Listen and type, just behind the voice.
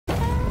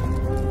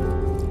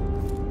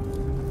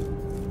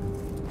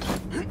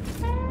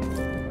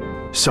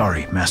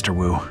Sorry, Master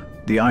Wu.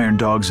 The Iron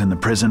Dogs in the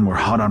prison were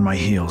hot on my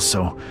heels,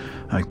 so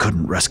I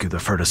couldn't rescue the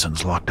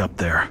Fergusons locked up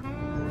there.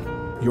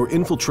 Your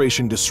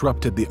infiltration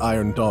disrupted the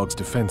Iron Dogs'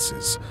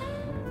 defenses.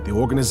 The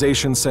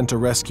organization sent a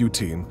rescue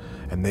team,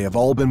 and they have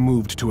all been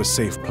moved to a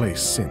safe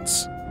place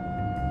since.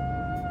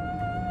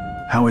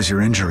 How is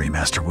your injury,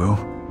 Master Wu?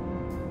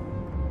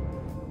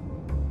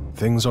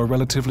 Things are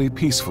relatively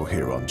peaceful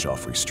here on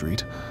Joffrey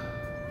Street.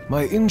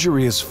 My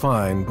injury is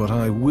fine, but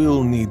I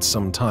will need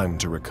some time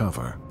to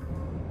recover.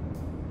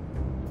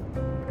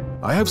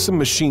 I have some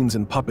machines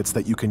and puppets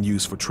that you can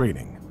use for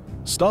training.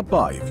 Stop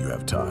by if you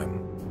have time.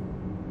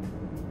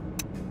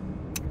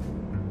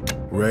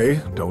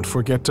 Ray, don't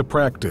forget to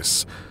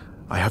practice.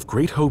 I have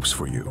great hopes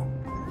for you.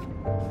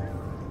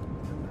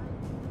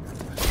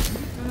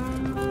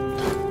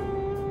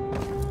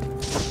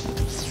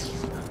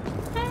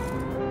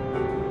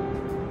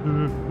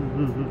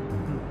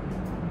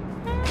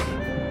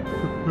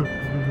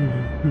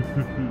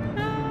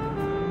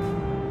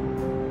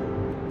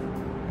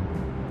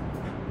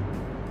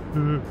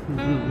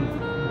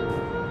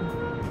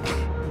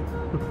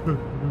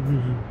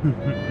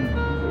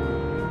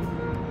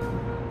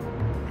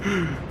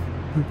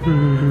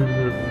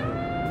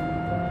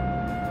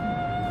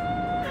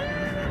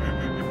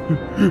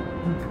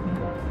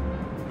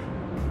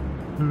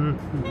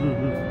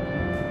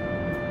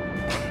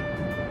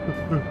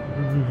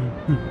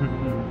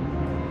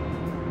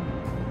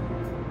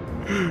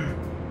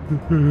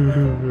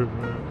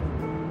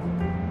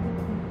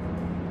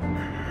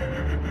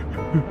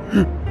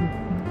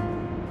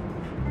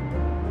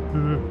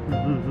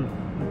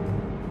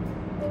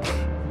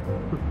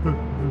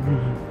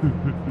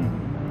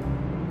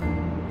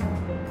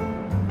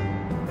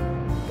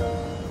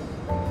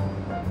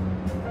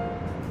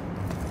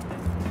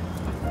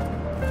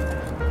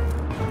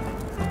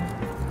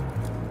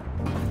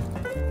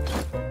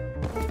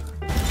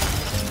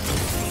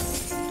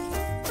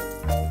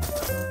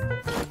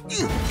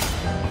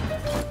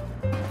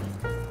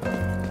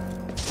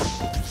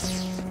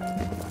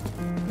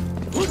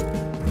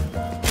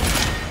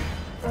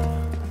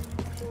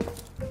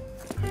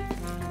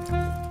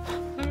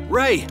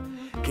 Ray,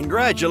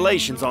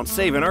 congratulations on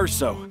saving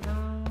Urso.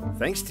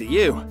 Thanks to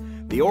you,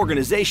 the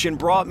organization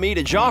brought me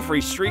to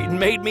Joffrey Street and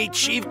made me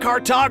chief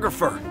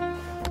cartographer.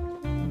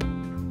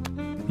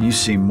 You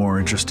seem more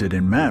interested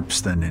in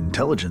maps than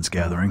intelligence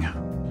gathering.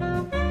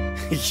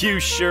 You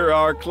sure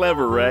are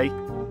clever, Ray.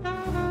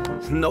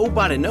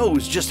 Nobody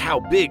knows just how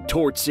big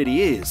Torch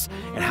City is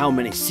and how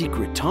many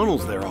secret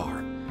tunnels there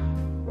are.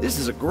 This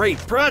is a great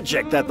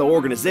project that the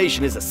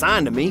organization has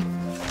assigned to me.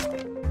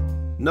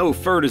 No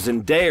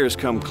Ferguson dares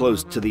come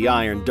close to the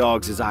Iron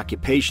Dogs'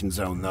 occupation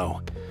zone,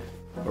 though.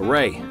 But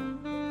Ray,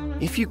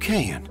 if you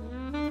can...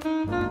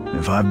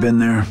 If I've been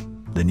there,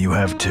 then you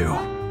have too.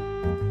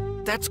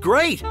 That's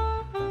great!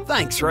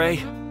 Thanks,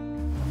 Ray.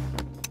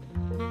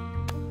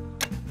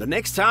 The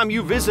next time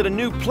you visit a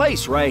new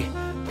place, Ray,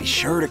 be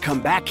sure to come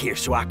back here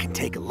so I can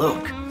take a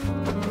look.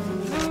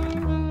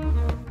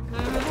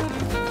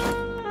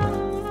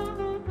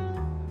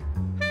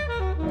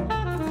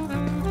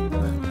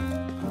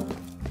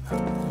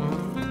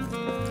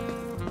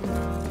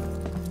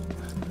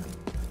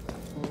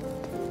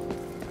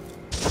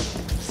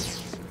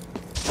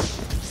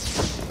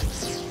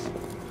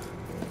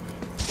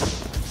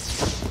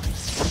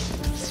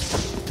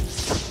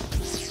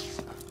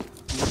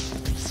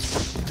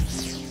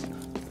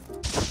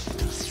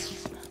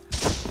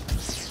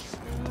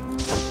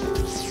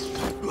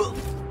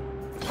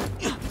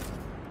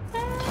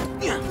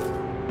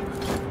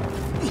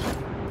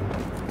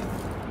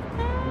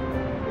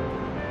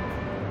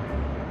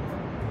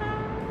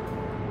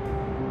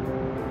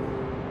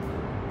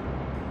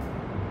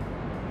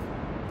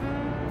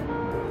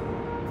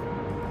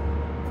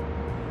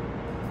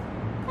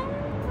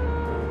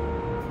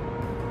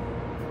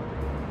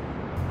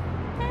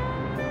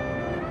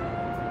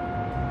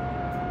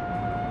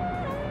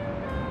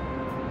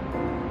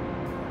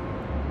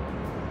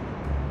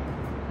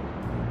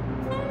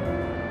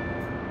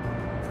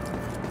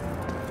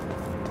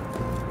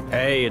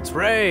 Hey, it's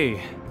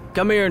Ray.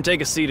 Come here and take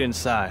a seat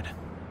inside.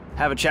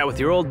 Have a chat with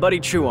your old buddy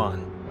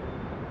Chuan.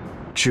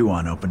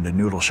 Chuan opened a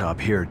noodle shop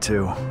here,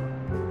 too.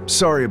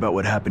 Sorry about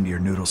what happened to your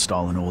noodle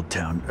stall in Old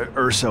Town.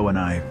 Urso and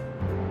I...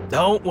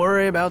 Don't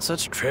worry about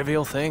such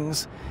trivial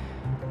things.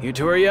 You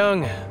two are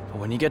young, but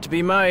when you get to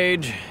be my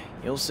age,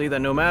 you'll see that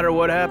no matter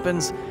what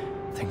happens,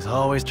 things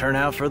always turn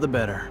out for the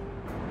better.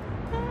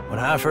 When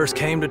I first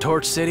came to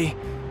Torch City,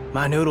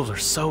 my noodles are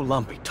so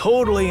lumpy,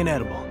 totally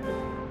inedible.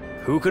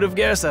 Who could have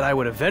guessed that I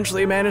would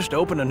eventually manage to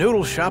open a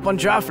noodle shop on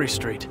Joffrey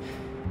Street?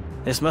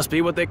 This must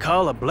be what they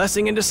call a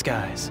blessing in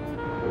disguise.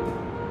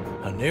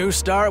 A new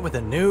start with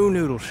a new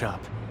noodle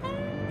shop.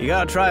 You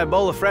gotta try a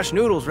bowl of fresh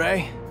noodles,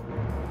 Ray.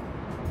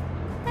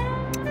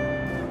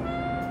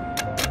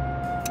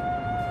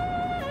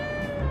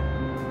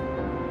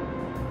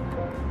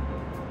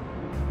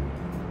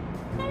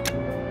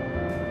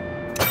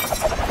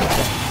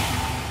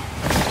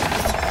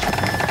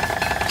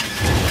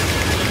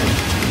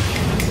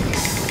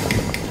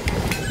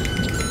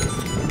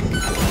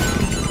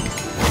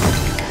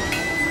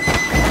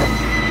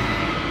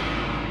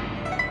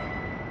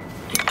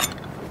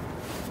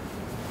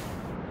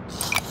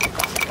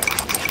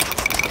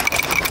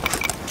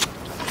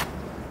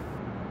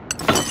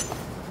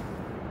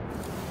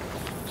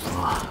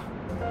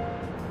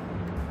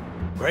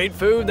 Great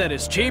food that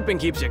is cheap and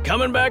keeps you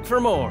coming back for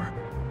more.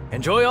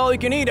 Enjoy all you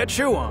can eat at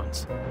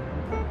Chew-On's.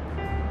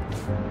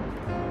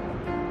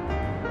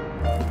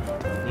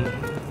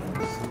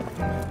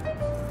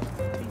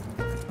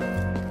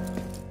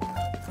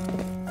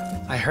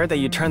 I heard that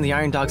you turned the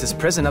Iron Dogs'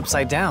 prison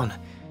upside down.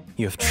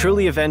 You have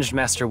truly avenged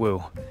Master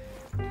Wu.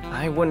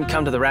 I wouldn't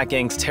come to the Rat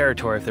Gang's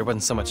territory if there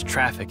wasn't so much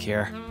traffic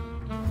here.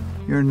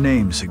 Your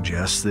name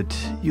suggests that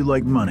you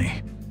like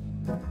money.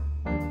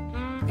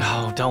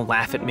 Oh, don't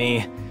laugh at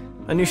me.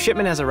 A new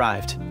shipment has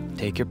arrived.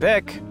 Take your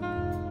pick.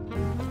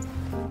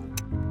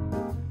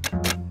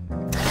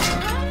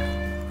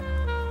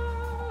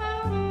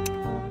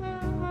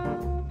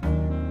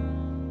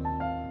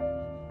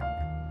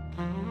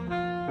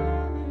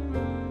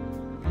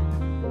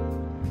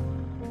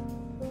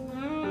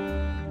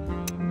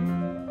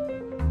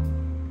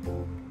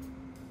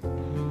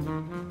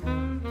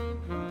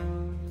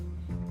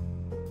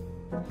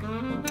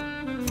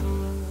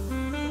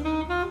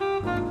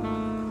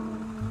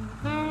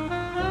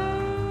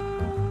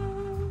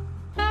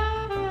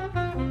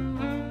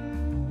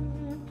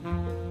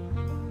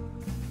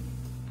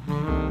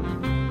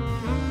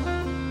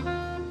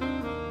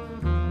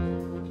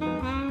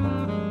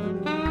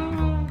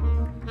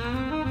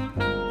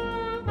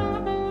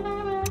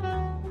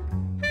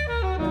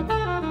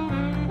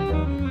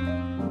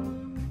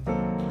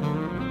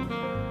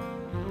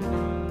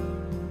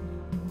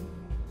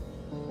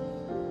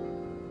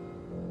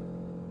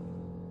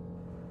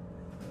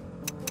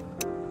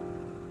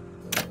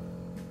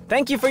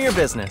 Thank you for your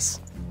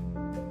business.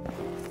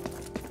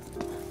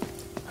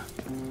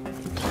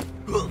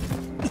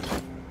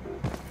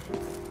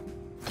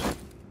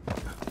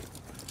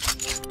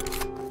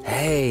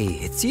 Hey,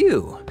 it's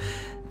you.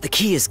 The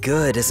key is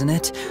good, isn't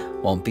it?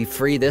 Won't be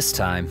free this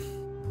time.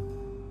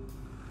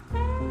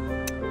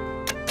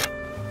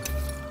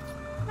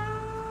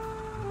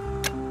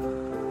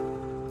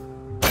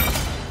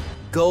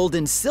 Gold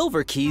and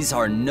silver keys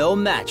are no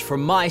match for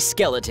my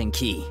skeleton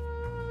key.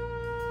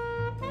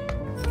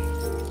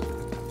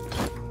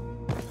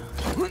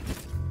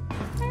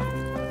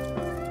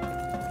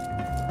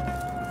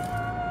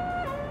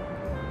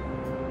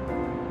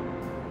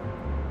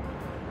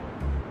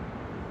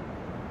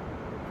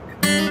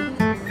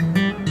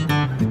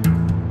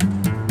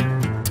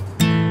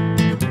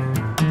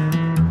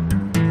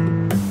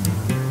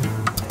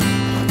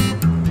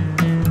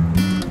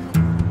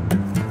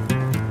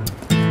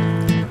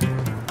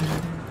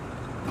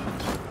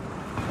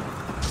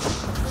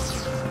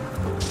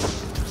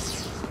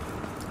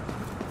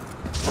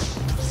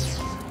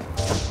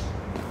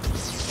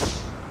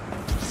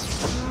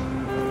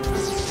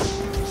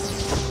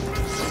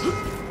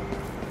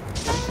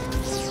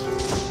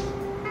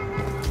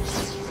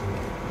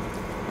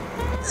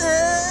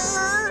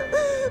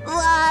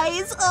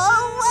 Lies,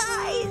 all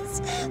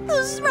lies!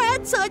 Those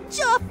rats on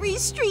Joffrey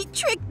Street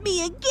tricked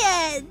me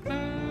again!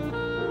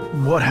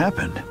 What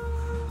happened?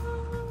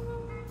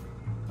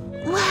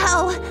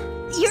 Well,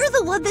 you're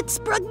the one that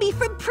sprung me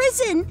from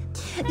prison.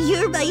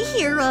 You're my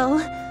hero.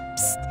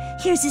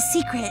 Psst, here's a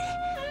secret.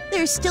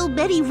 There's still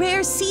many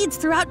rare seeds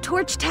throughout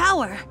Torch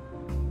Tower.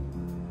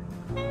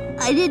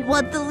 I didn't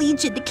want the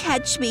Legion to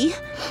catch me,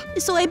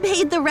 so I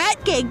paid the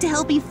Rat Gang to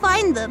help me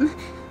find them.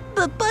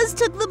 But Buzz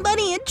took the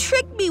money and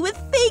tricked me with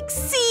fake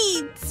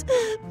seeds.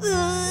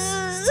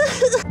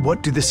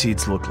 What do the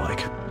seeds look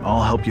like?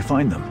 I'll help you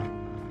find them.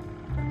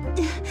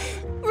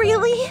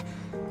 Really?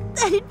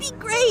 That'd be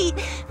great.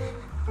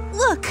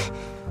 Look,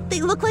 they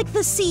look like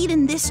the seed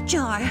in this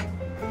jar.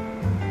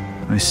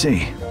 I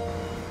see.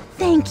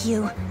 Thank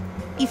you.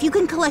 If you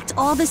can collect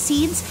all the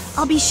seeds,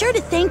 I'll be sure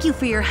to thank you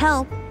for your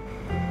help.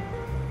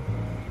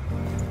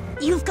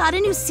 You've got a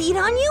new seed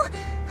on you?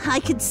 I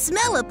could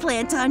smell a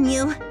plant on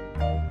you.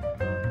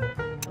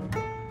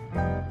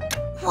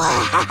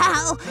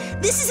 Wow!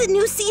 This is a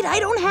new seed I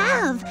don't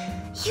have!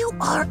 You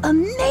are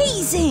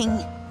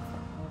amazing!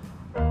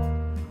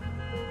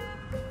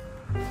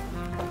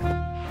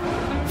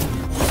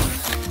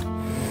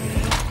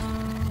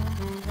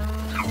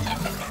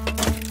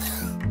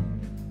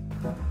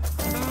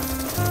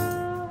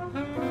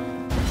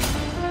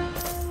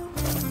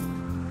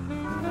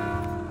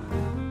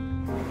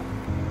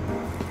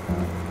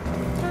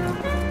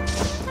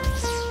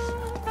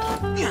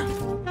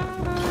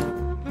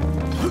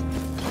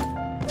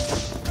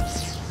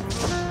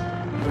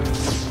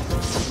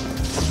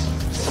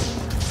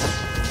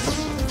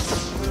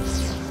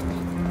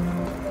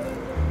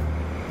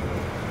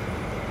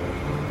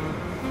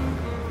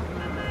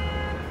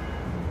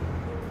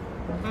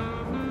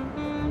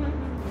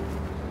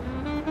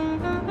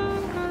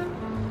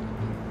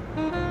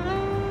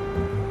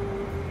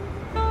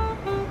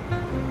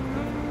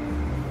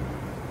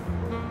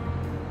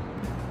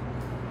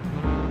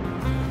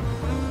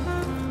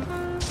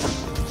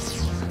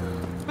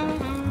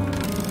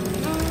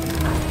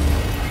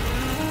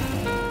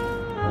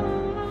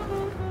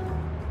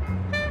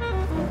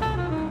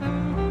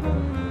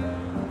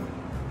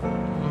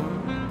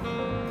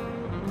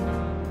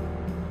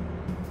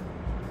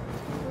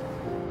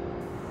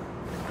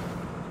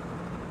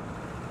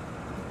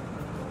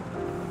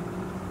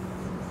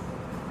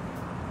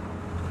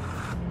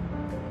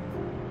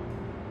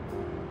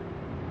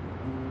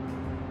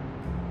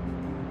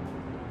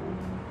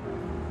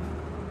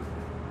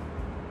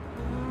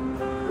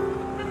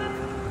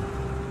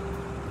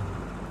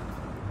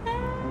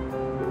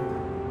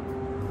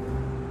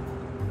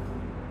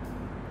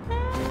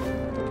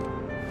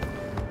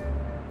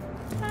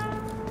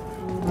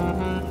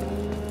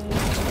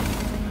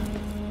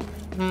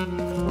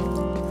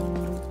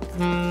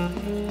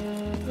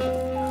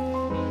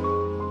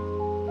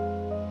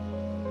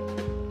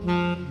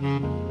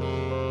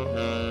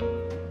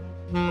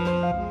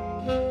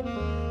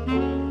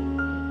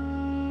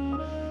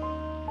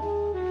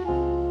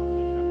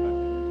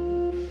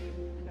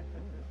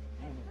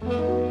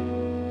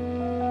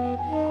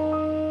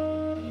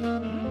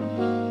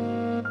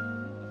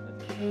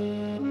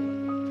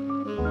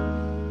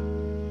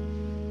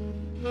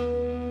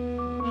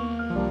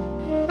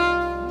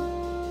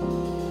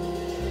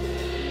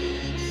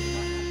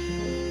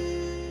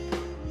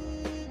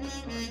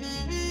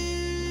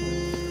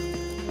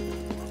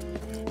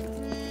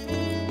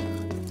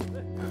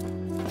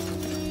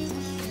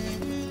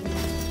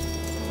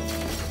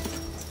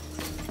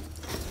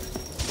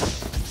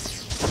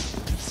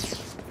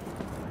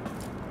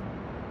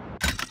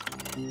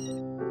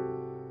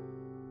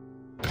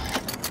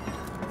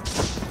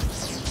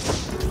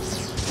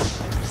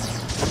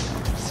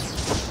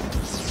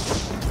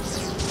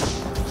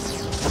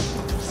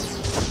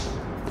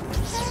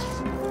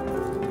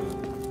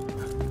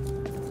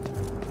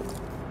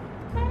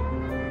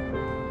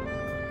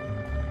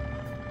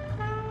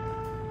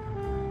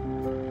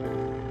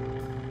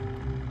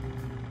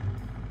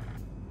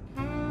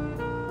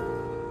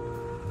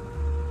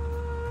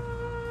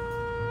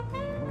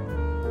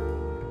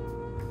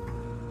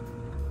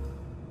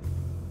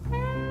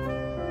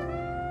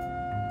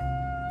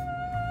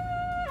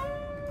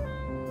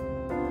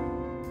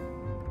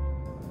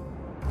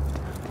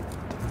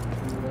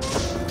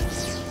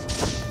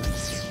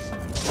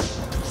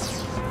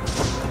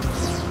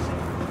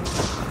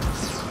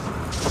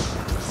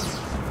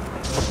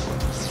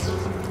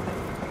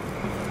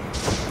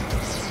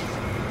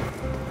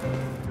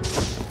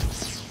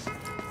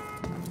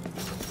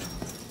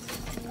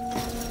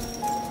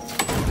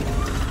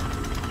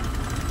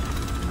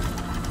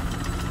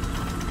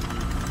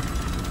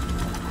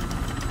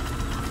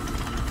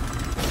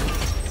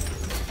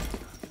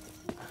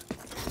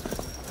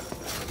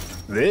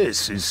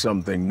 This is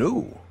something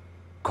new,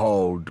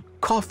 called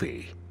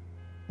coffee.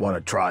 Want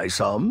to try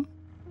some?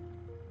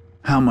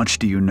 How much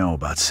do you know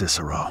about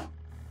Cicero?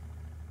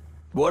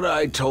 What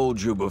I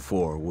told you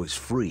before was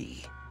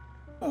free.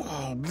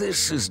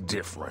 This is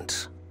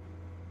different.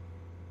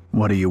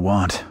 What do you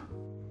want?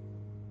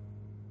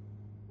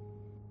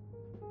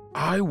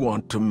 I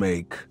want to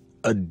make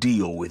a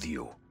deal with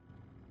you.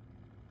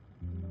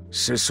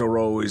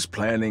 Cicero is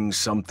planning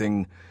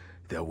something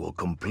that will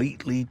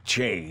completely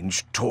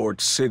change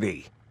Tort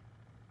City.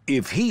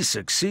 If he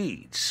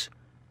succeeds,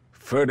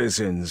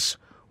 Fertisans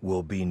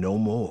will be no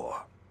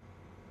more.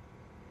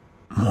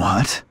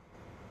 What?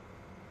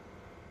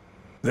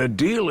 The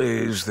deal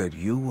is that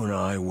you and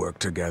I work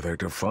together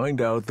to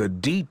find out the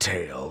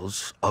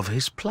details of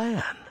his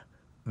plan.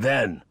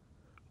 Then,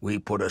 we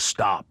put a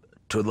stop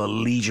to the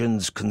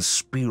Legion's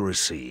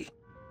conspiracy.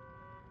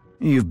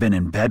 You've been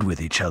in bed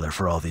with each other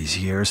for all these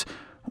years.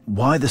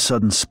 Why the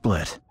sudden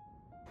split?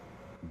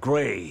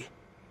 Gray.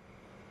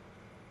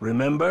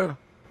 Remember?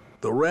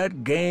 The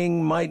Rat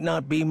Gang might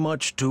not be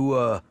much to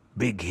a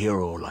big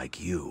hero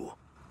like you.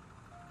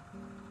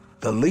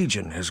 The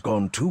Legion has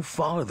gone too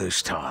far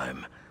this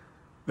time.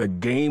 The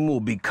game will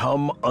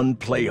become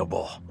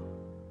unplayable.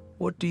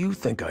 What do you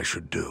think I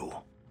should do?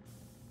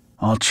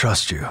 I'll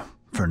trust you,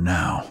 for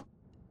now.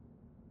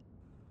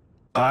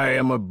 I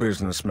am a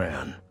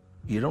businessman.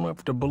 You don't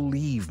have to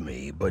believe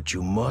me, but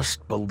you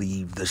must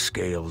believe the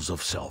scales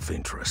of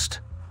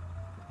self-interest.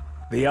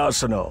 The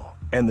arsenal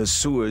and the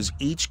sewers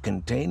each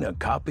contain a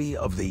copy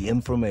of the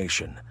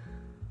information.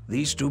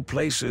 These two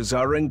places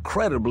are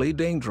incredibly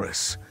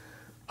dangerous.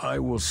 I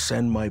will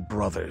send my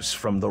brothers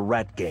from the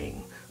Rat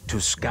Gang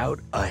to scout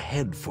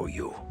ahead for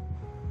you.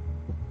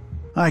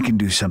 I can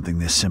do something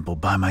this simple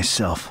by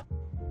myself.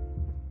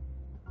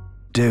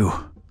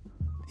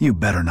 You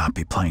better not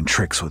be playing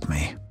tricks with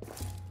me.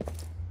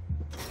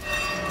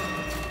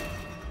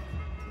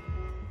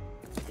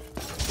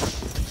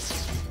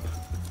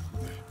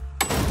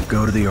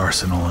 Go to the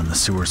arsenal and the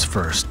sewers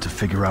first to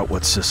figure out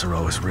what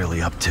Cicero is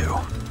really up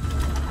to.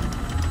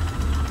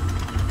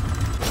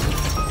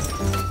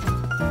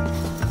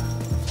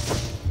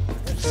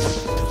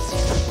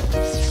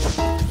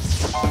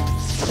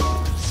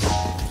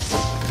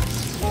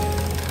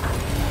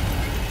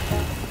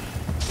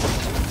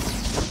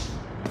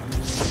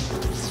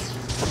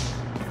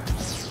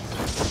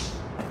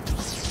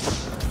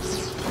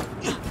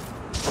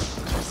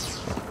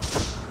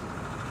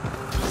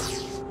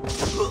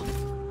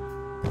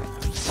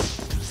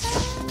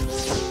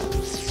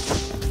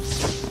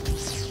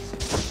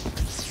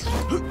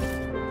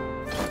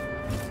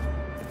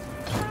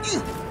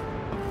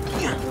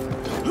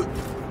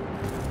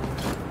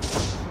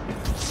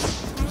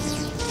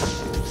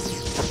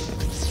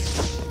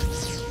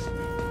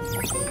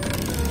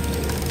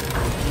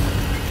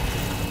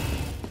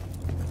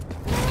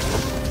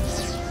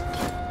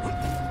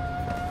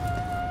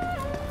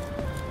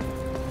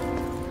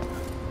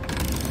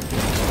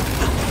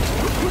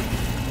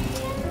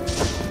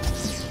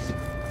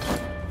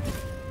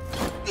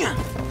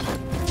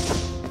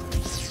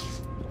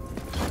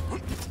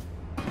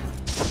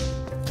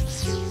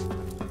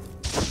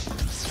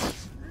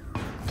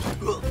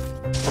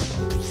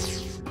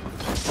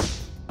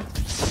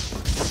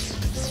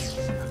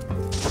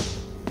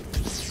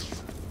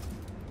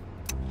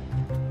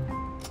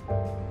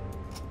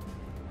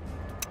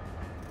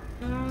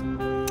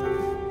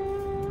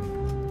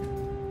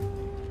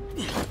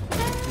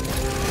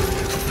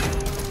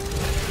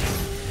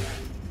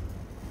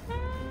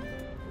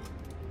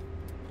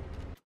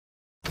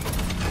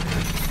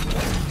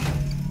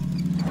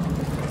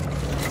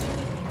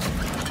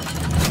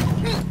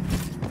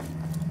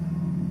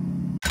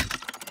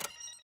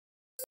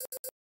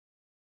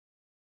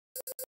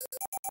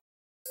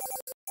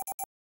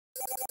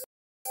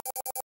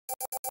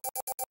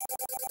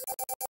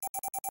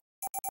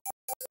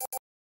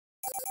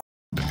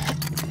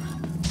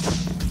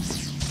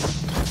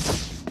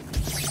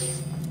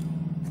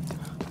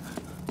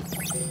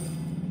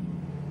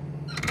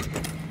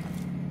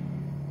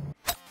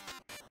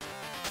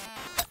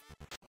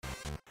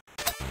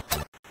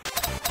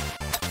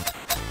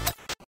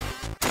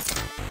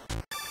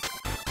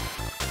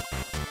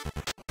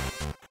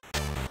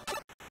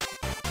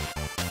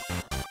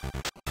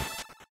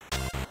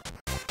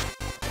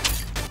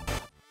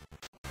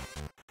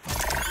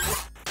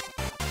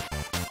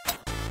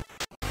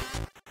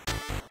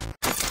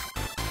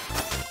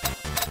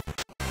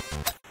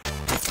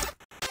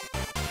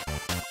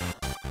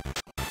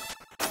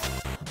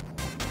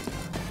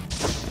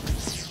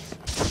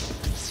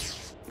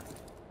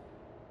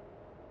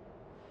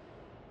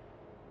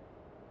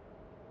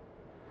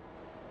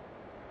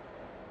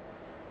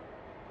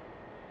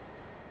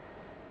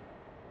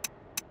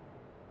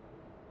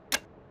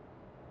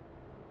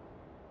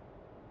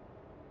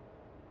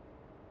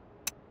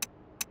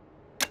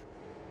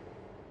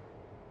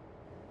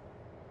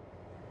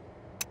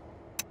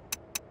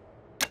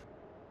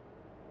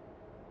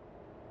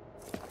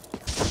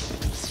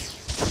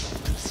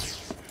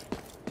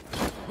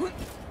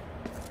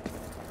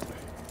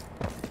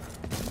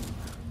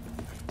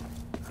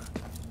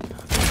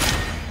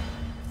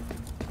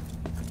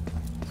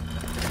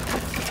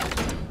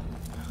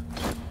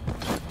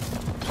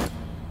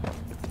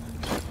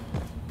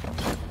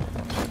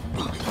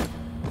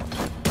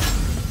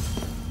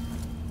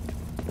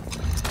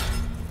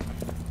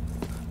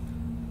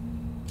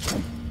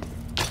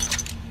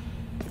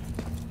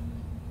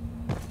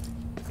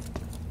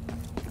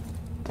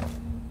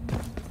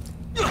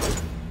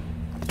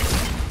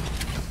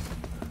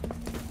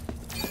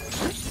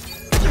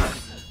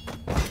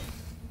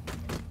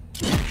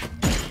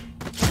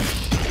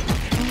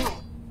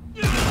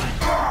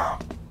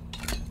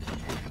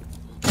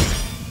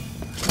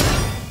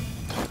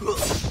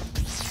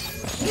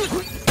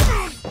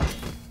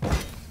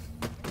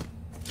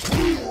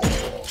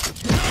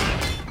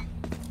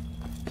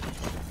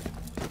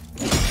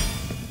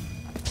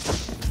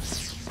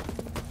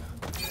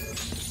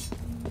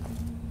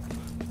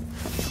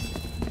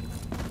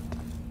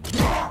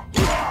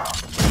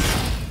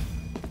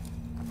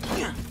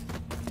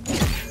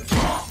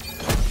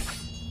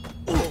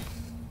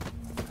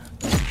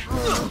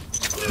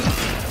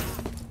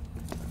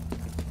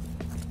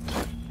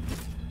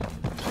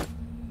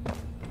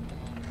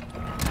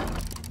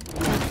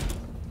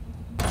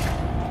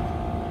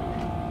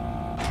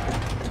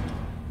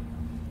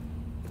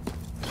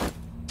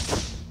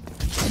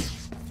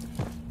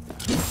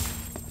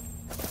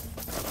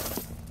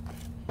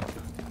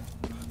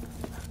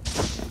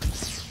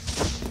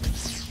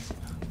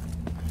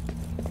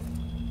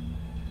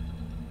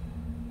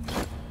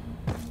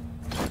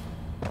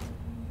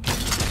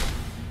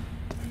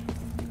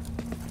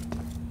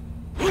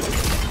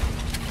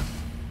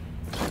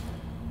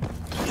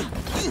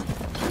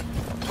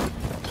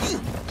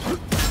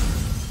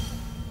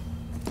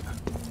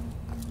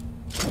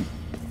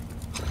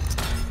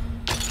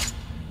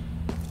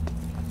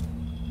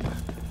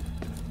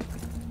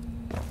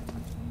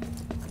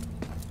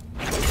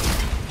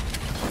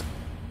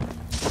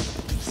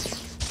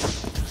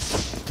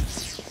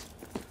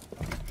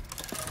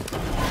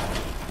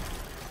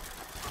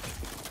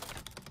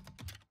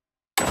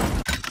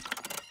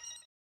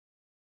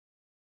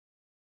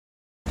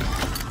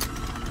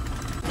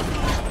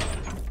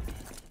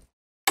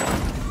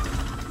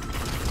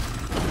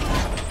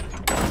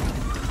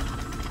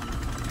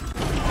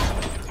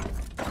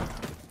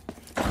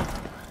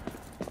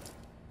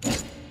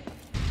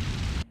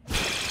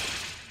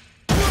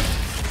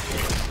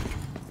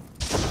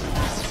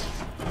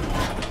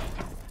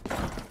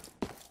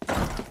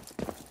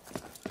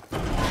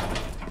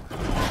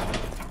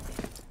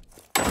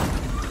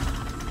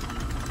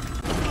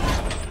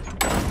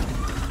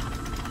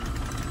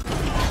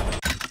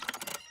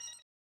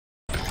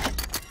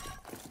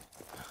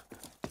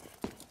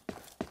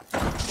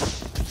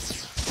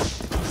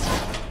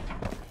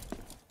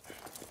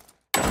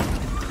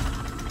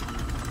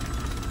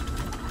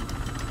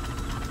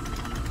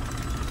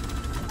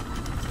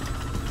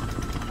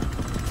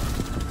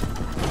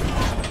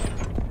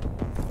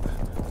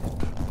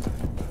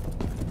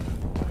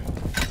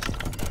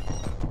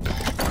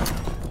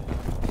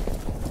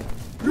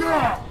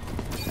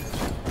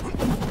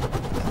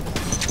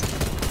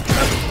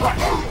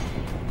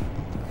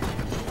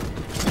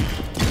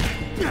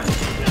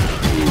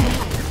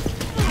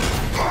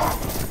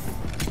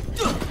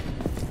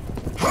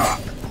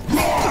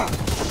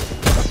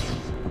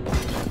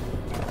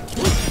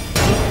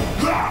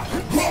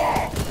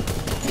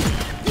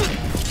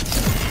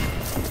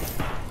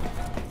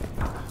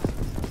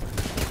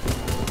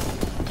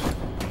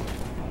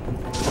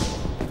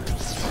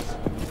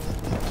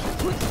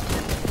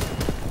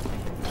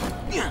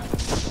 Yeah.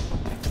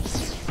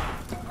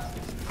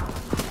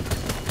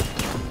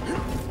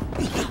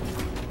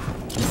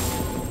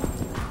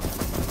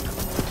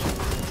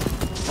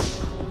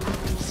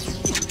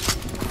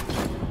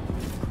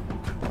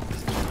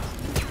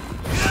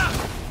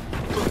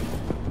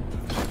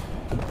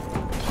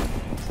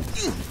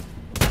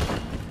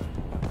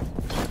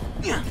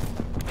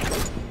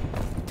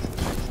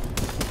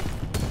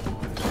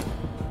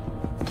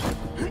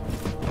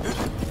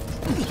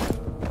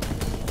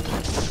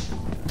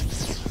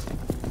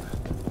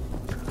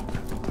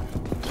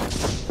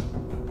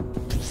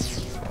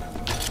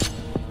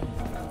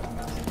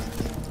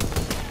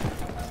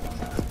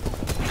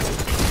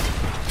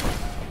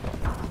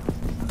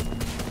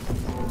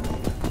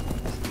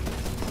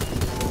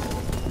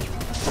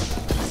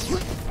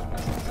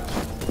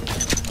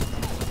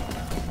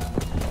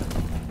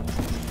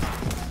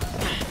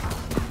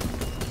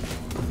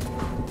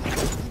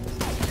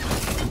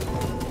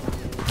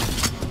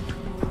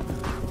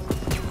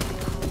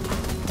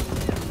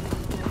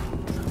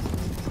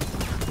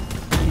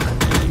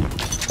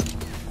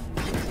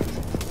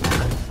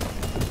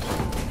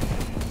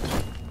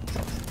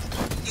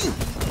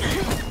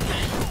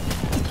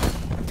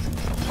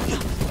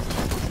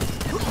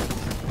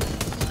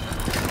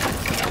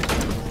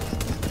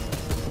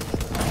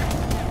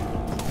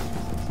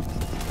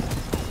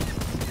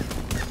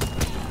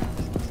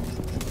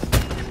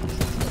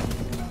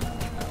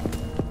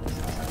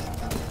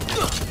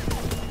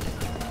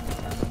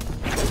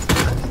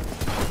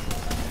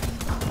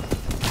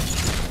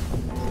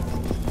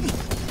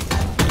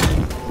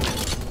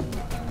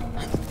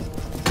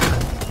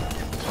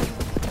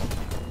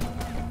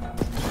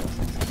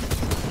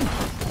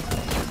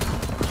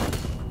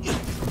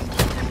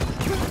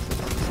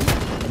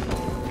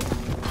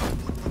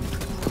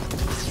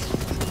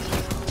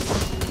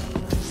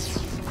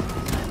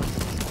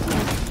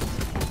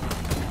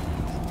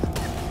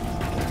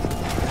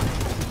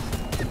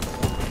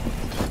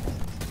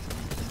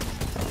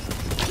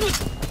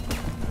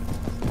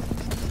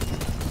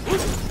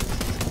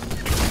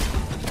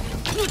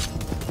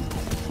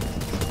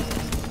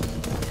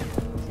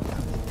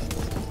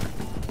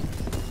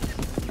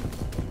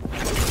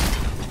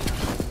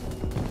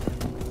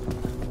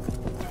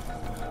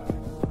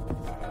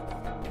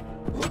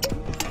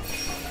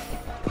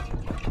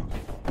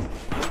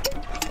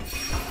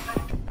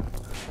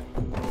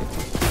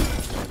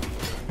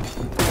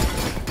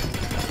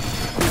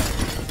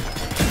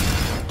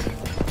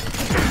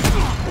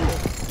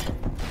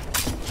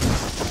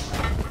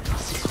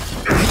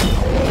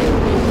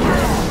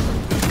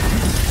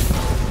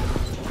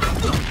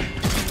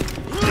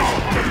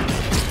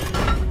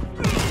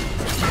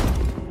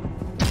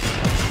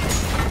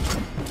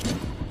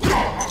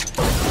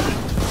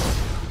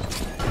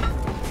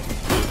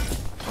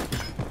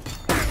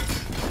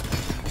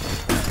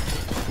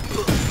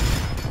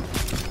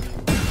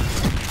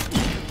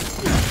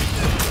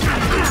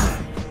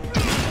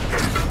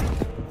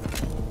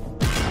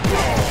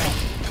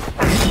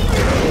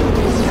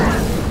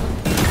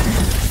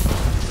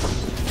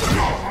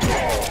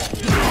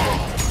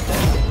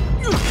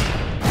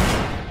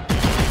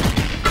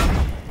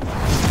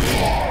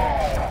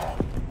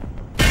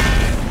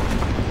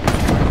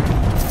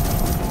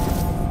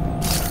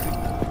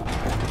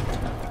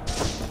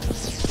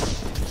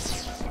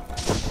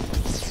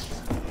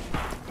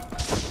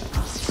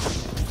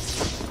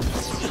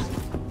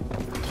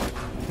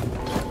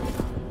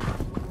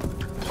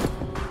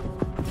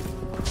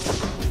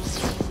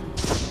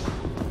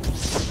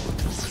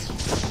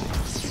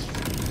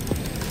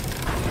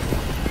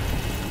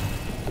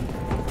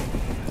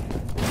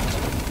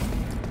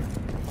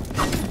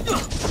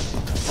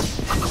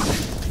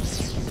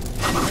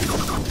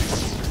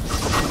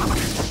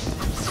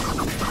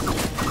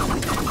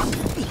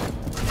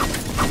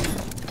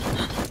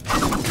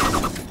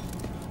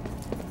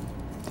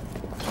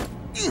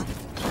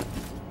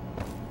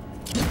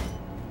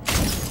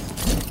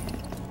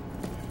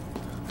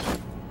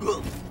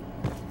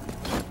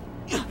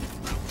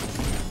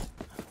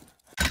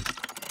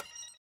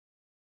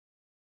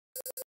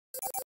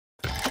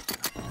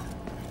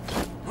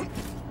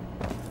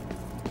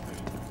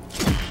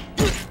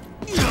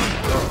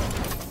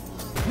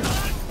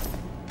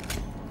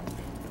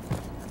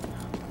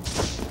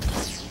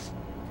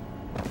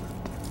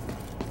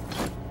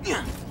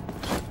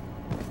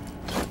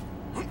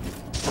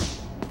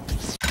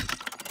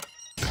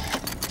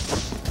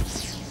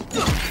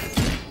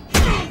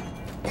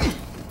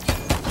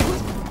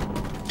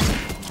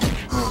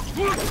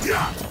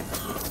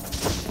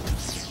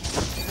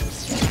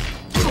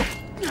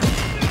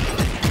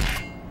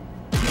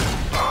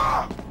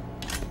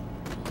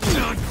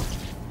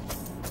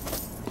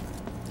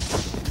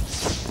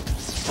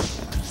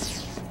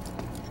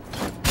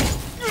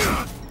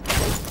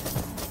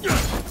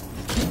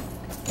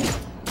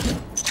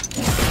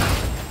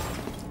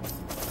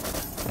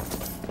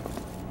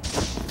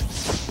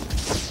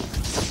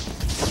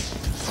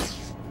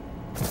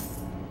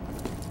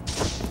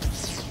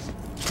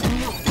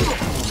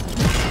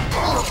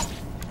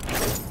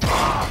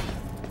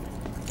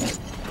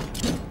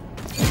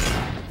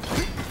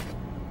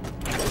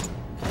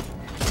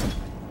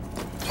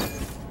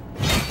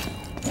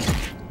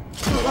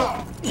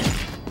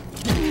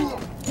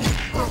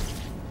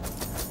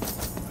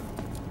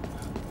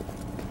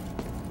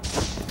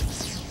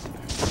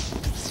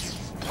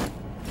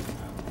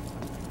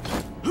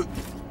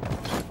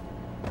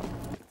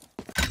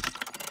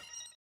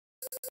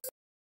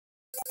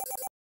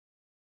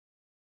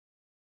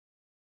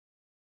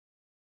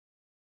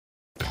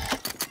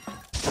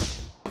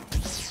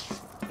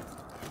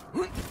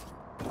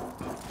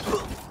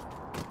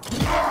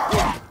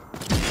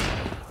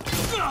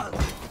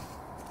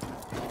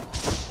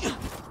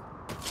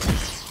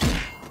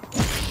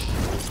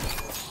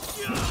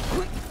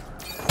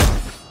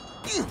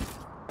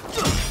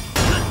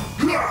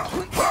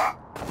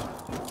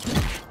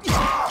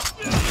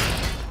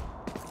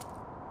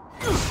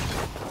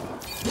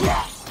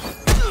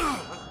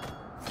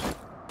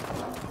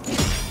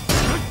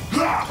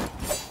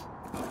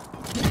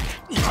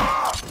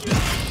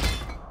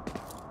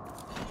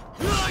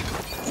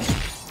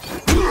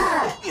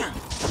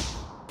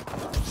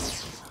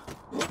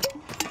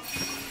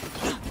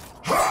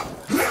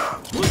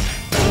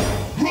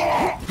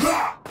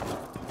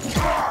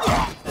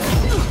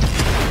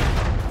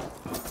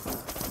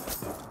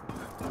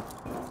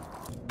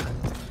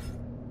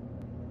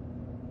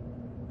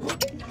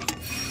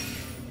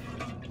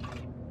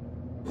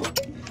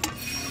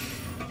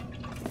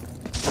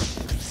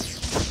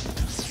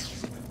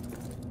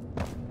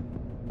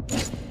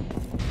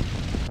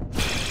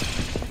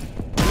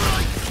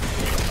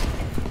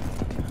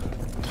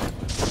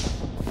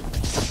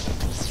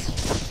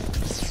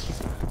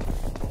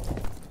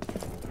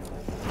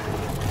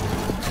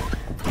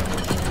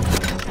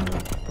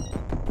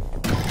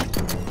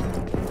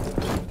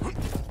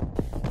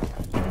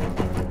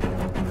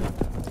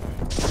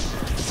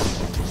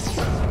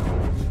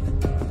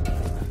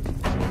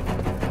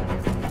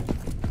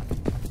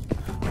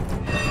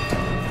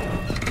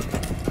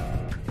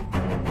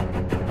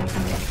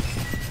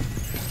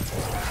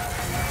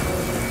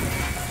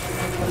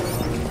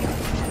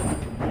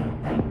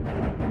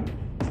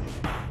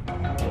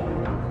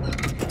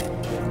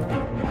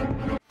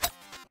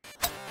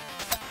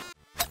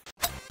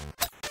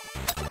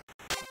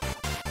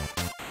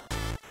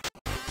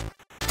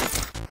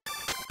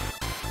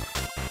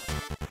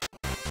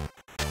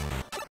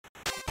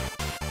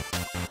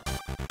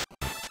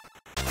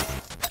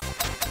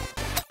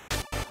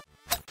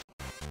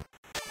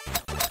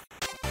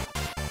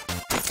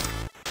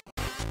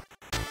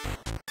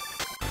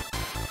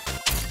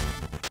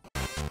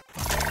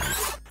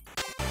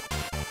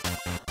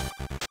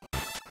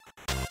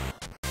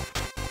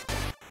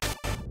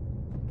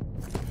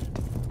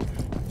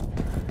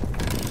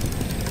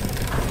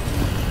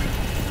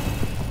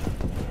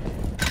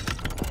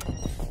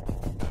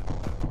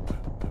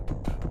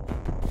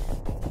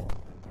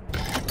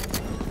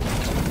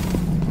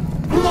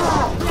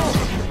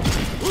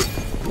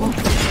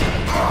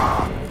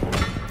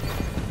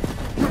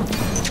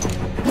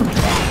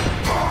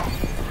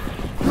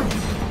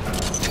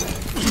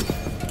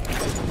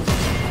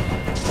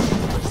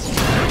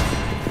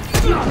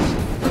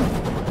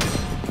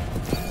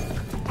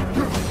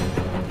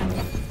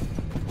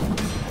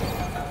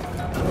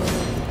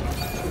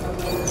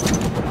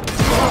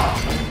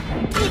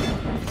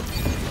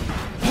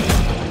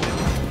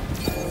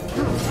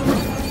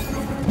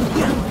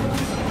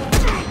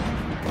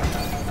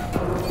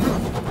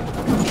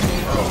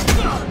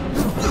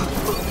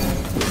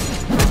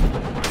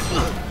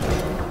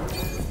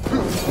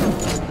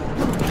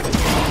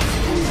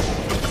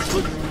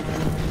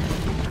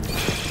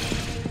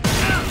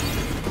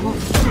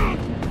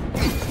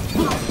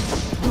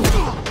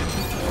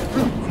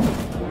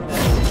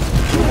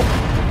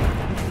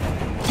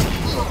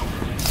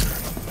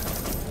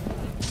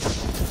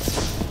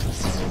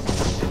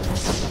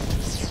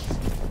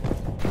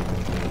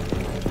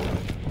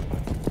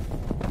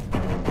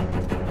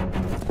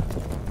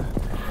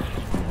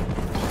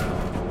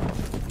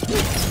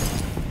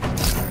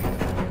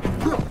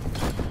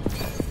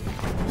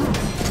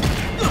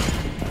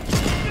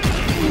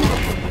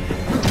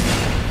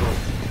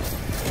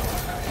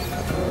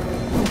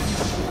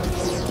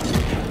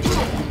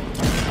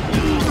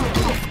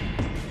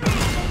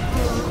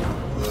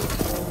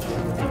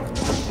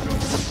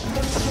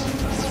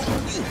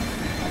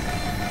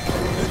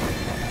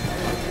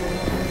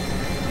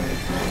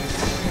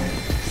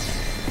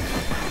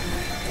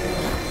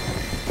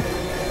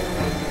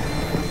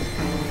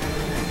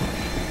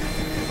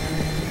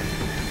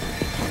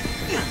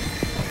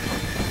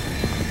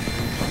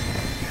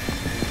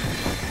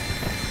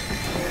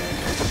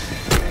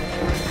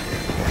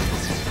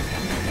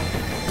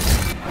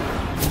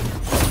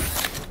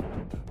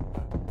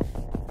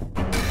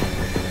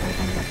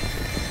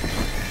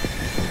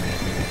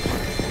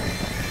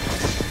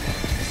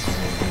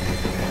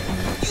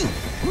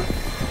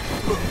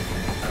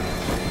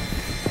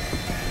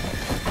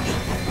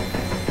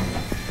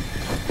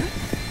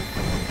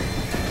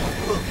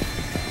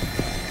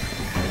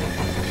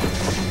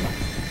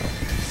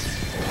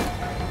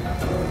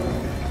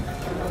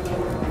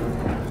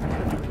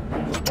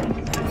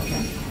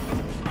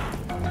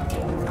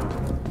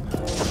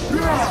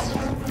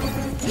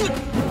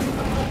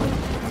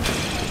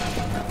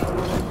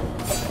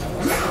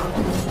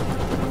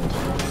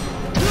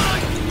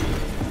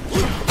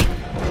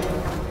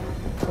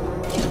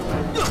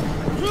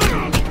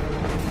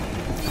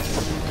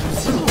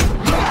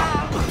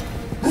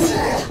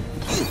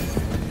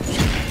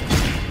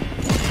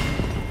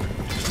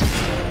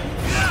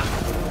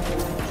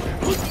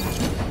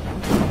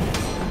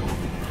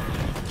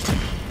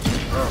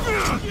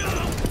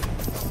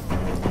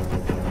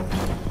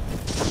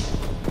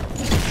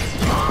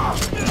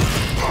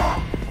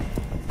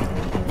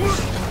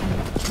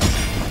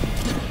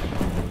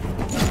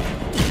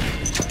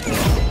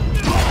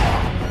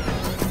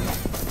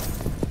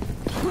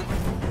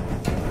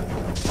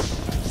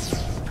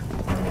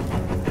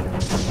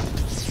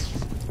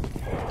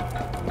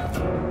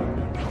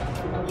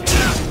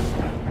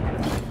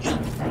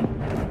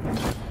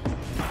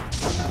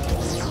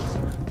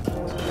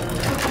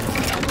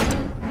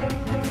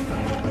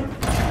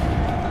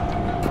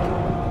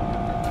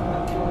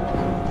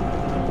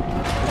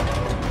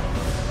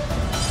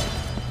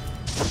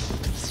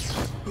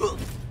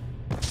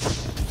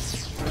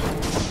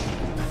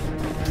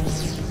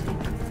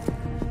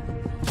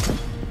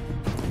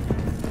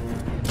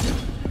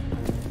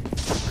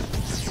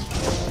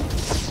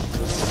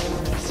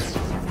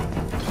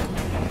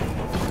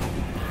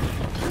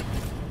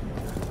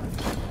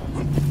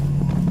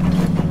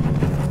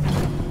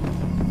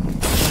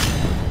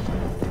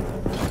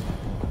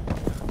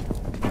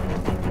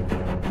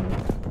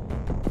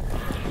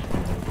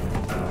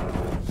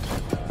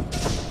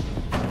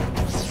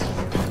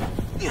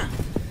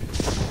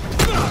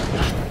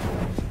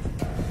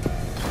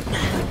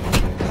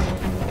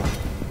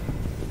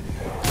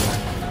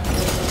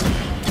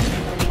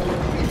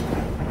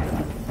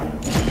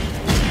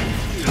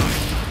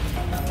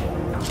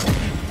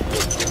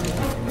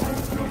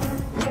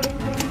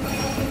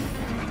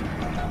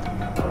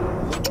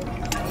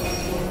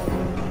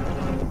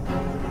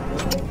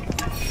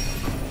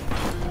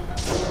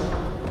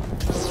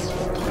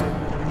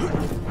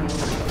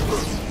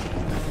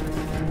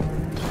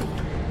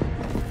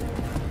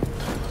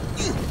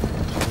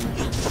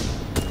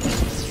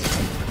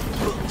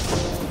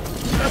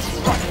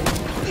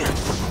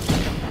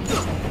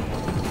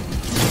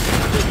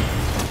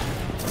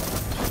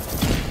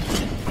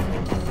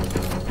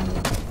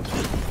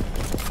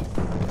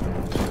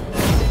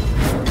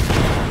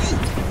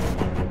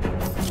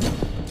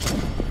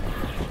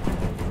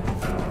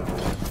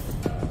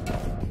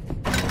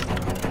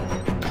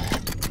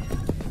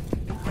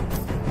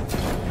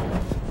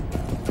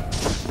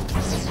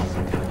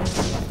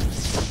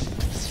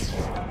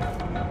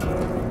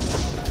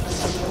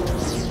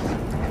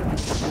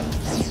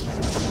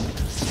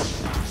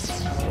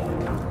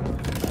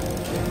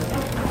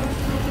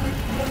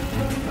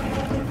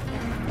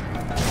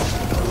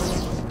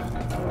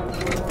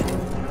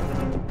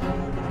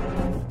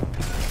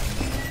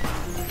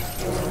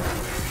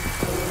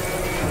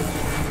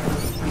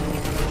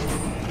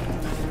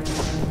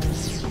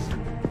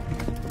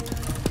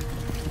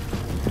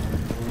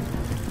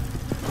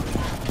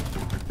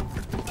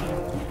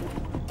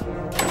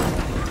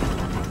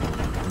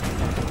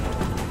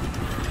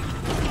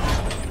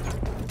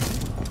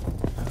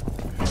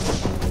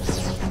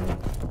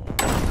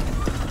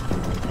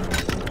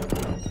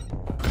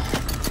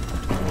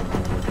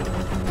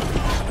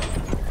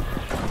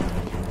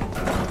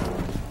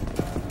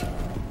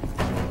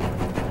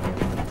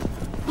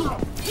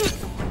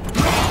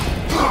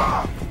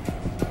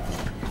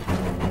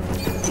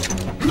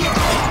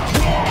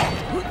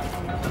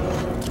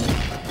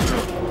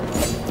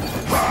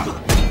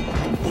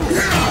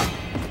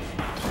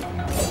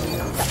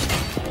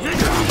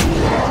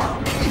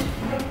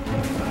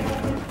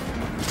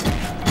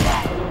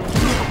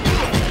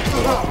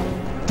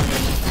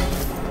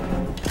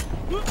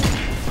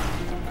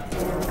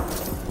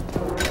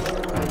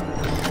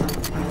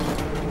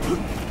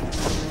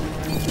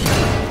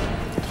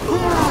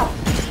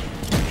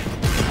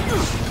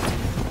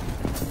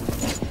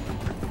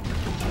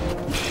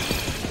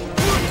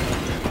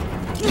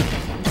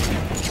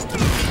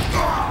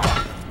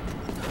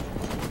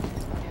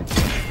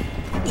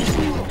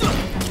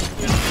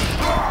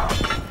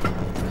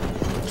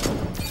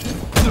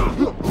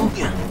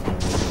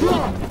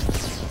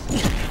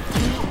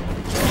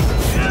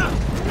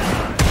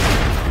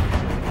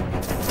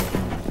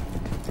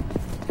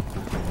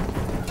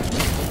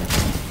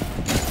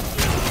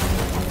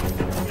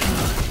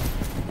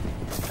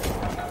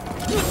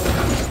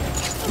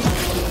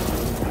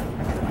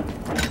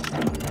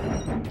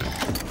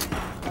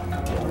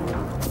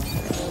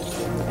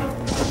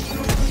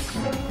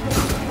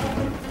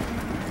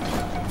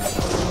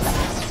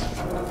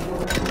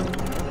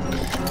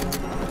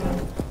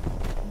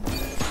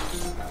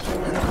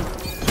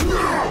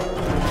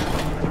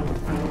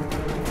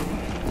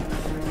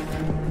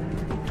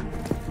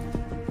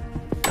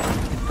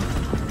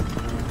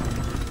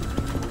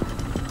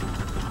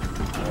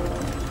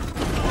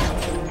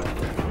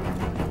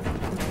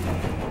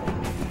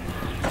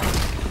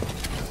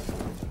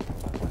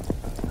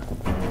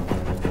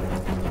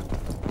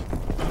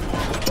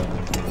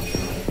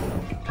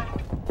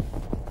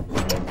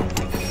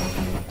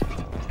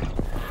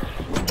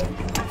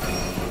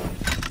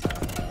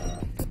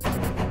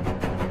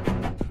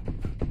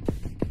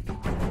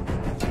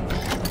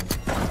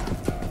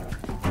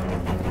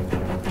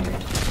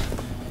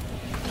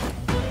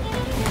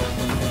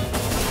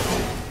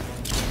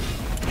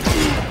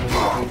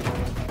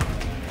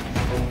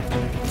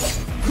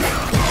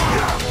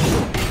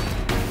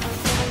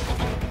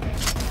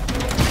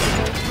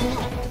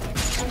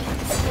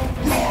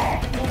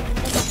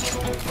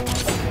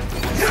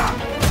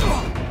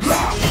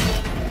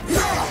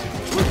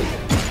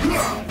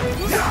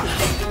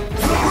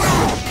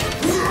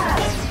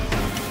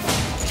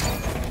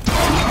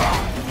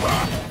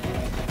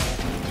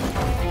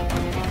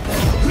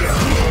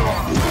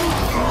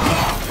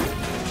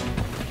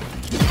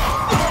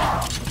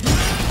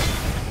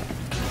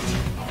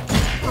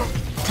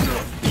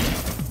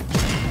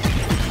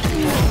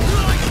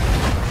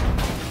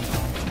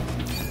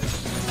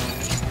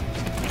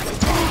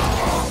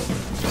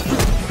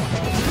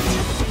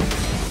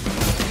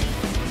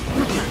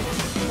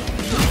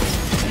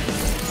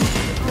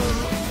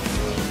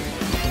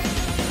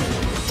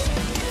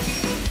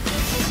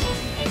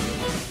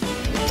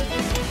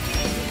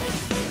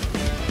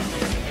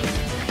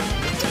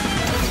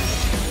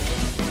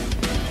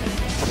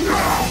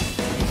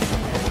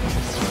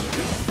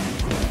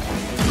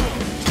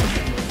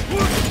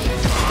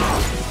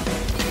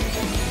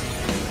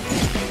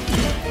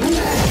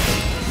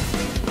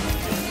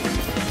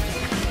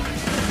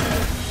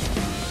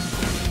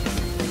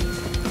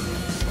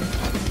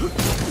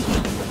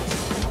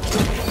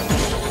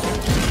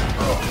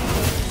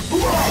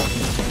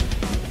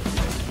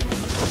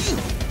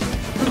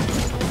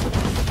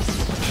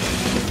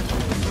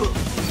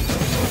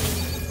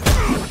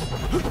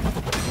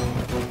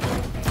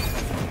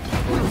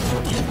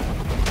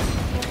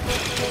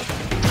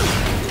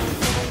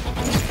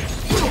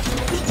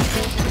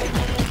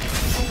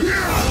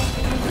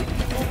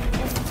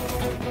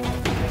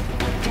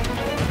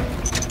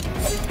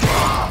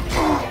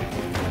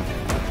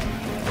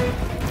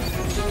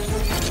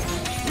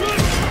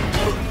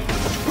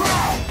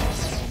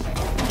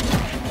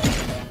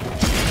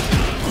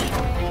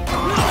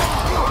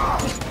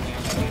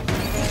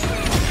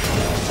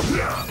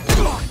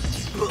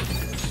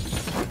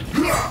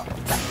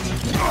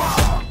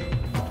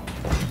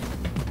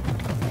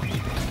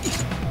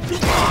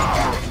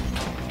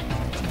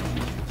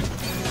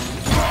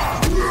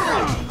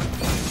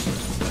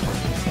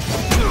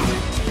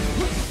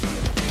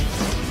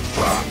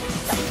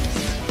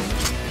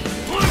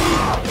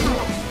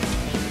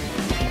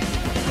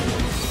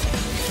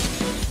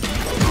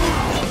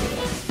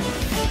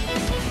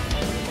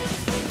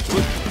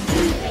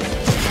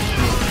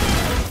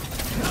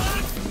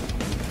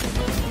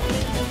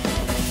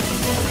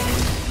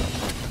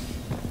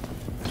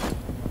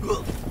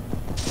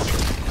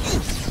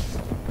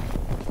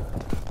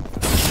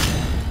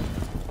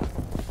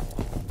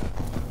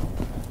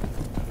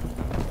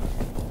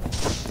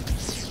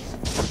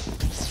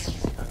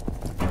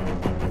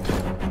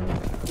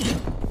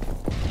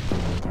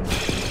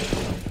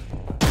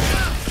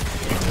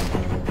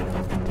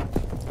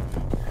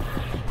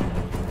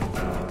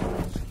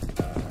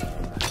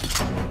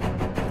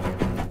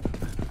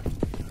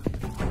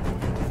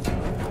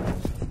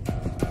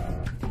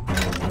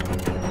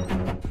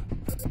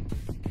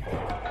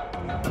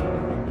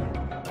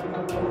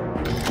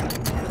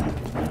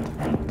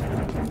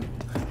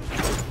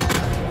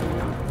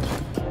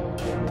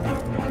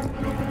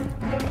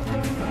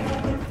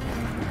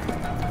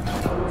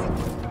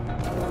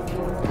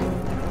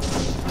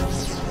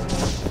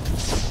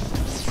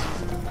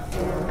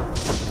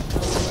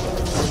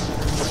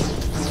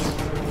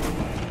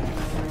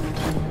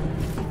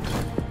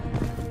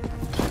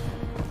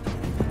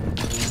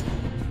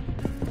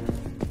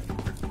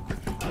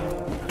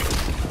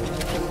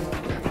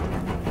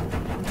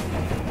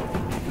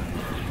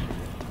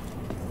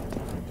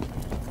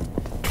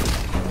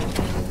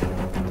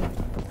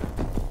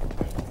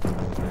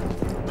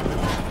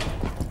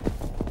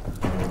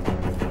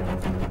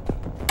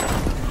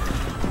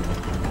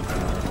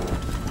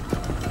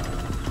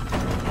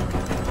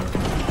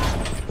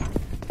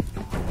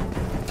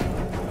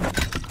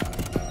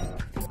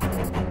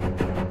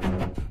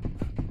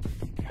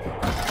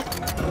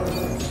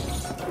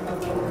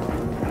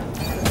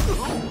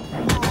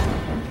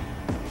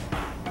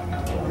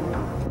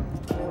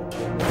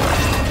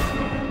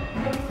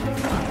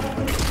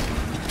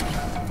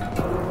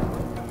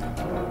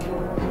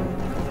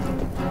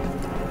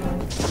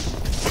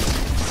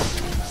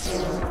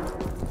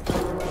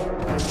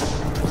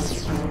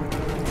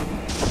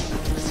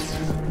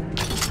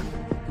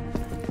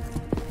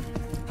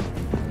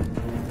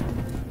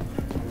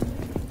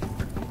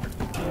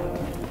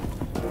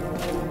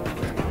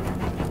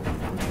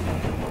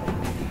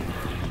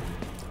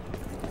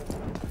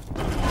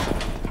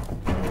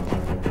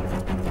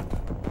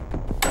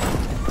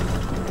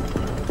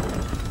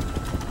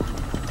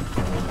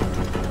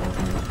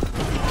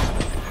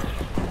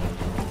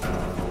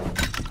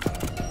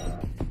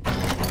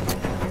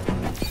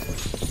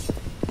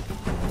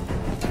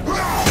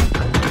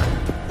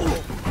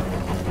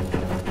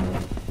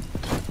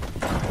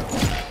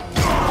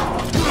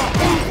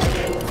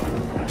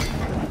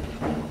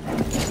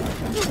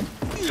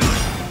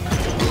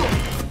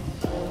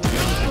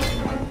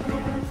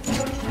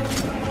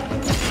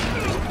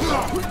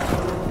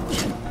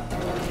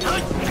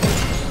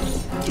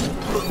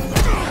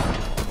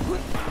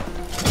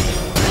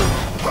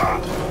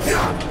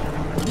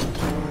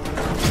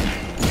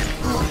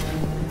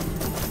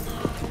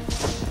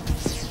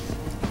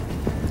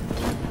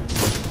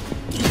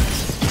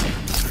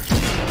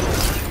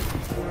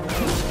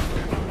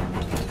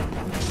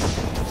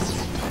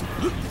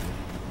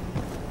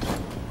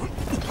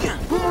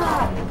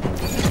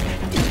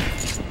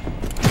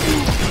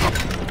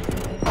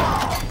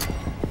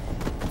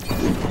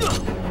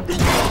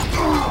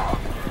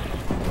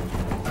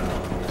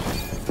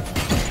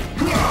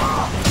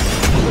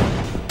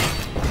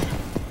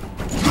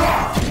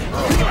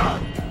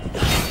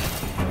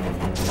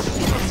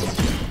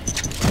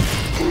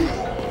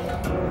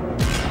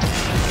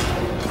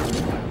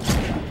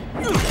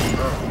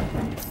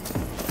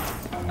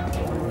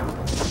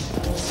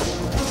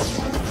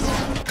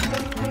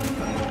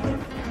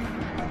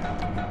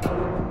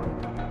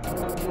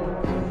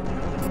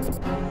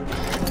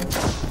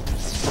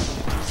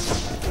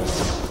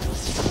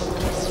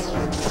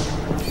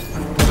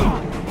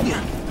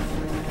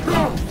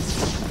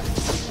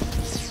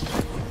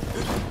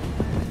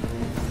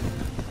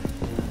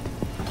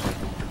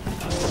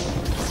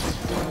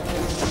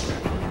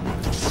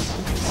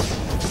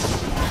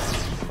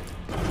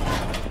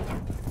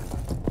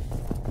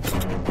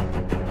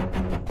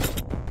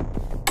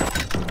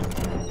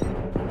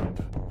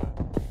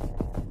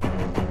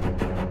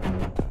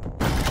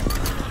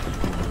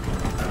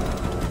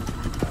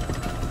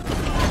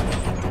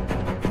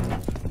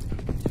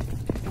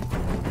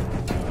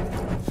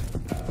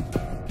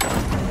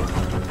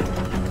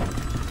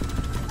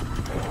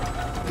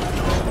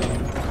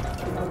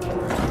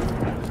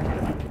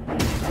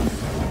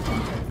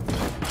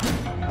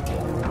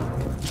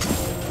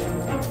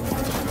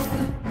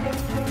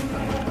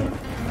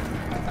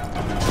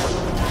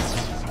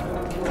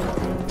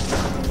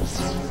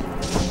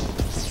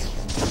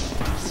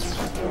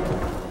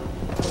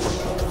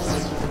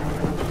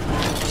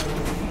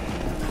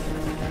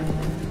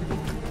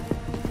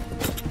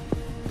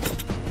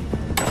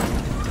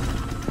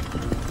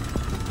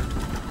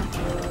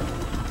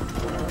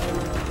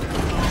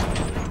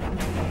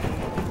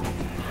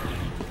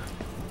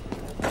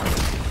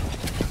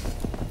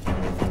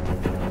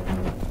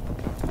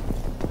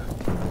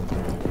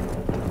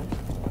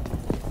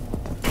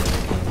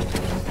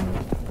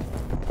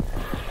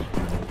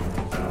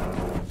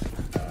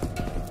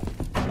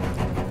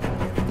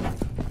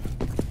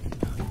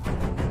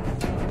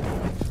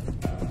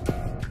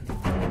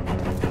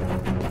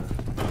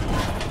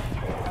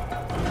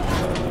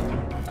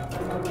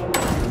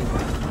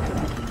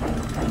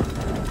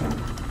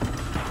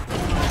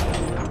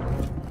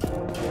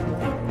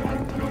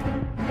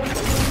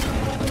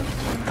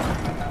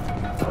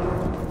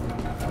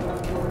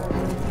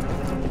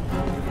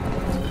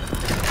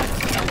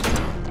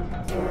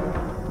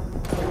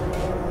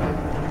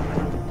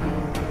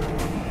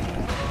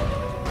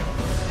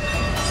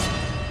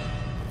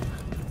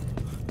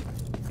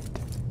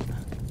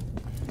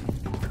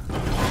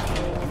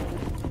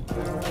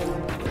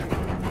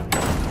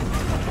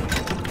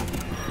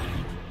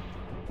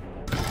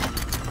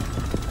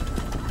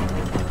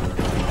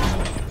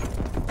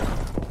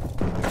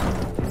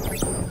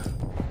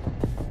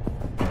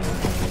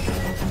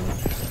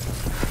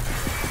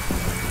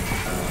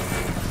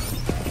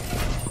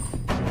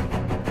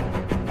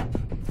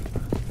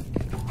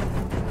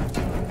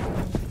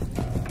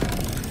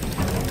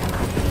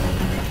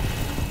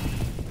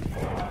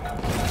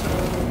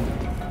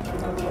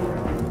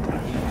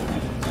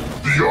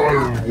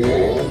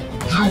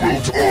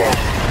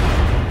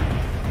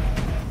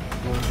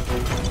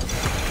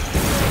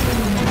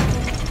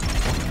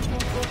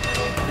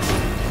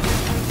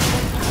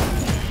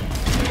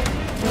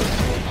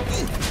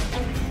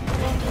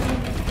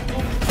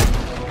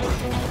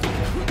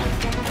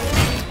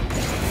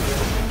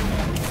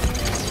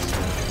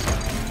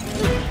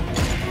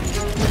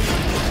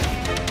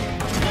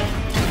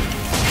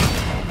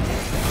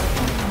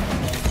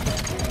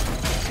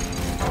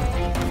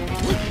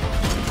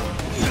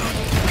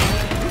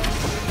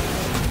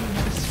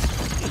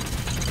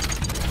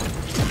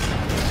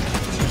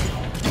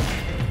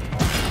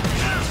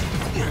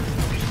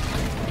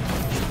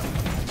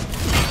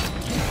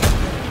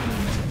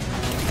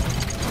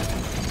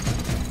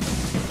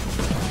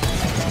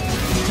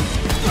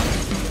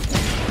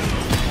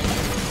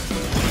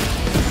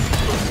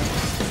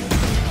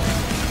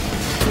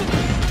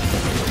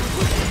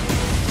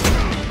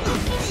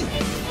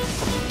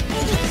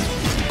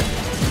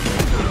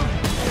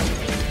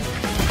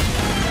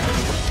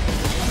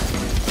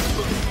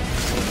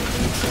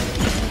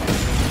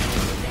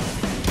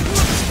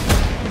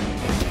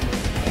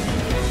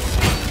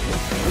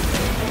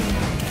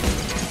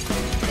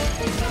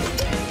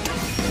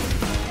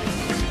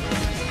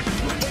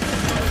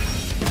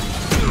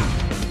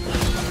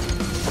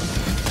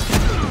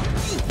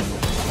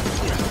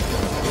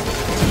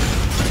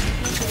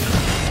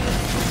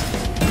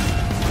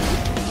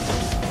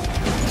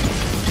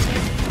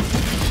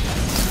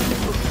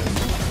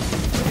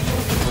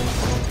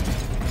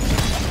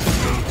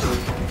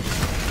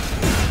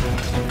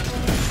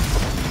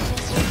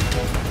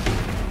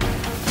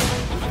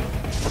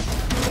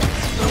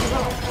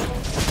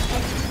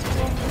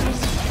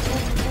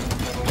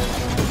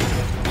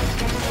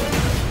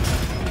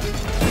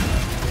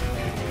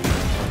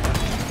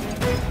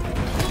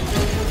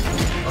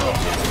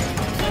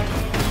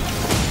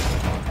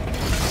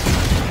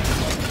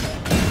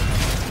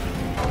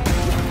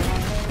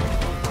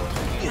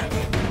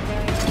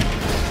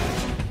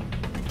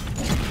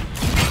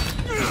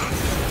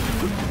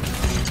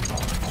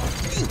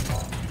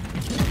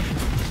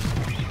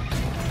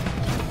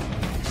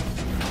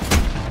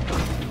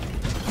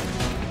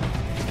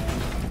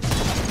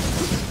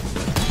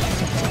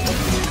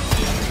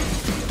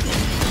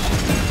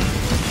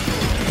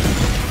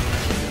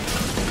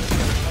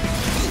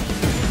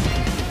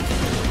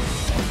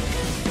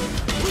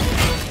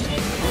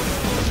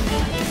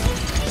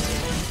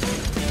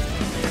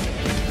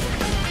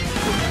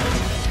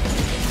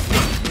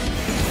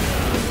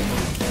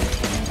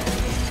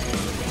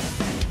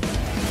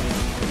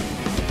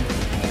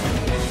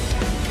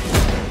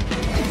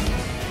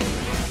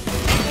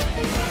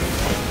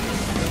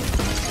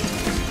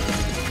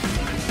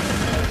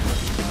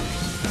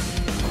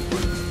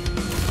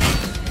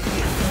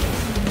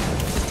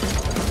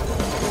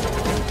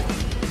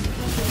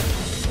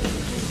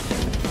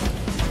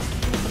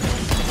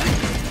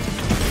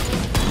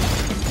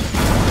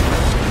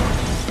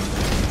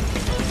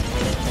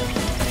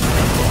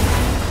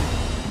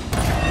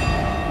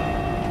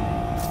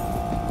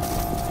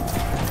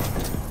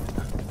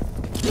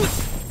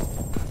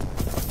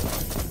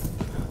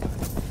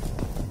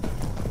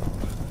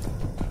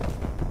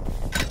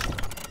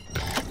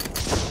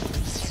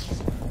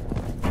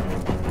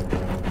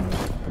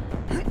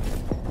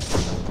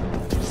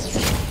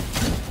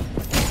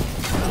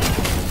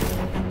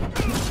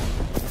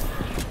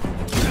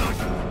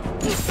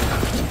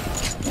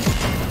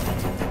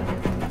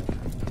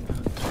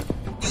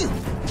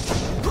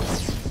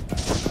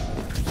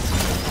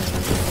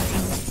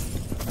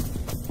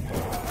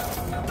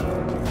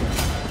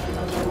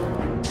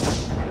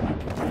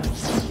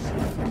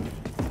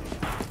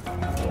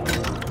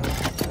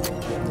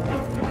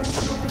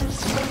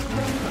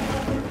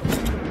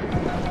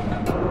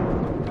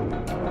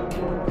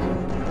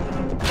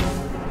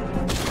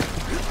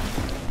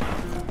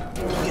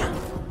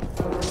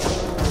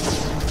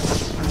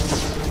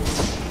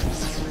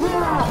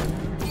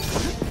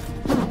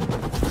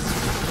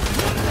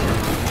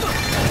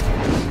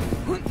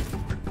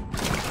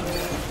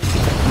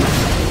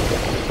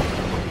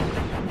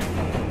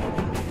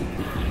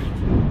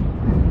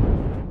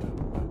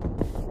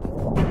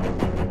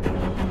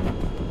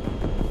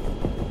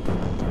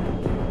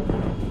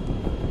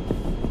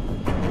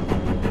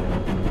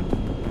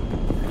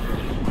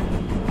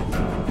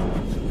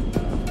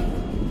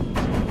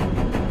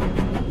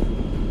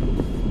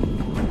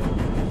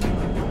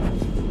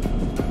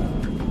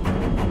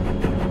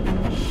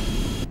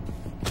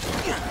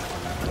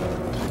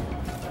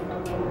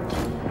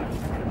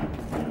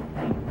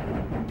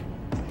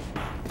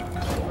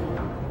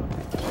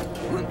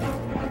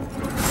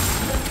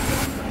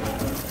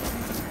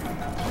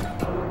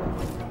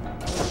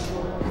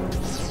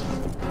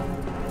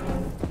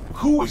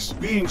 Who is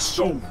being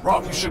so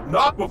rough? You should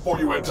knock before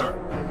you enter.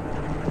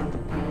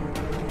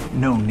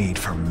 No need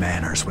for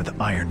manners with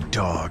iron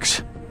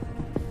dogs.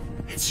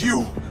 It's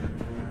you!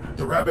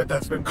 The rabbit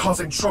that's been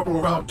causing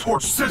trouble around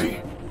Torch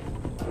City!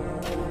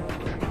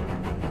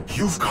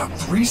 You've got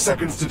 3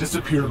 seconds to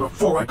disappear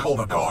before I call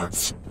the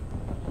guards.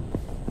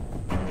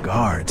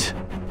 Guards?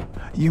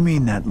 You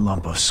mean that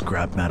lump of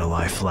scrap metal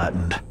I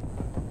flattened?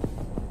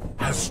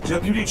 As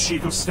Deputy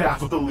Chief of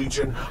Staff of the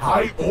Legion,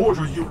 I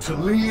order you to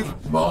leave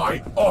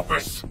my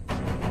office!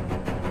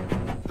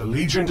 The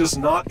Legion does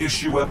not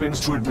issue weapons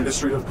to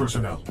administrative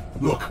personnel.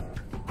 Look,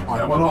 I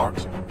am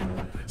unarmed.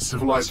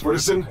 Civilized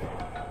citizen,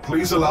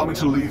 please allow me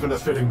to leave in a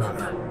fitting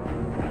manner.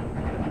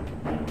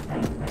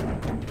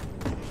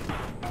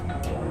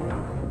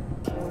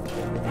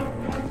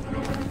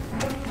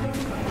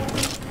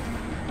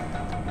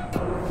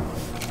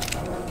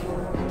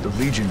 The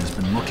Legion has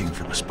been looking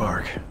for the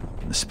Spark.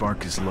 The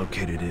Spark is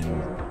located in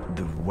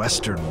the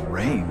Western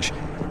Range.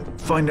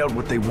 Find out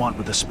what they want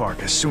with the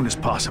Spark as soon as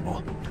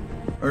possible.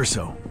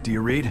 Urso, do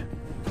you read?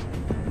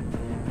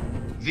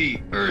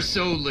 The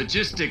Urso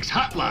Logistics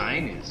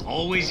Hotline is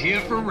always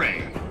here for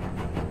Ray.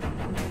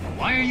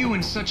 Why are you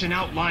in such an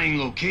outlying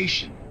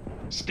location?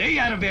 Stay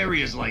out of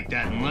areas like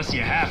that unless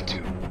you have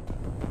to.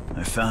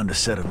 I found a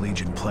set of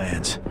Legion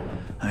plans.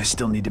 I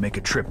still need to make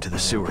a trip to the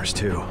sewers,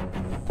 too.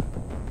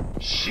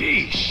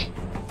 Sheesh.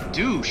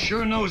 Dude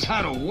sure knows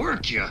how to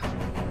work ya.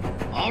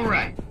 All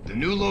right, the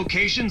new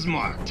location's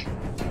marked.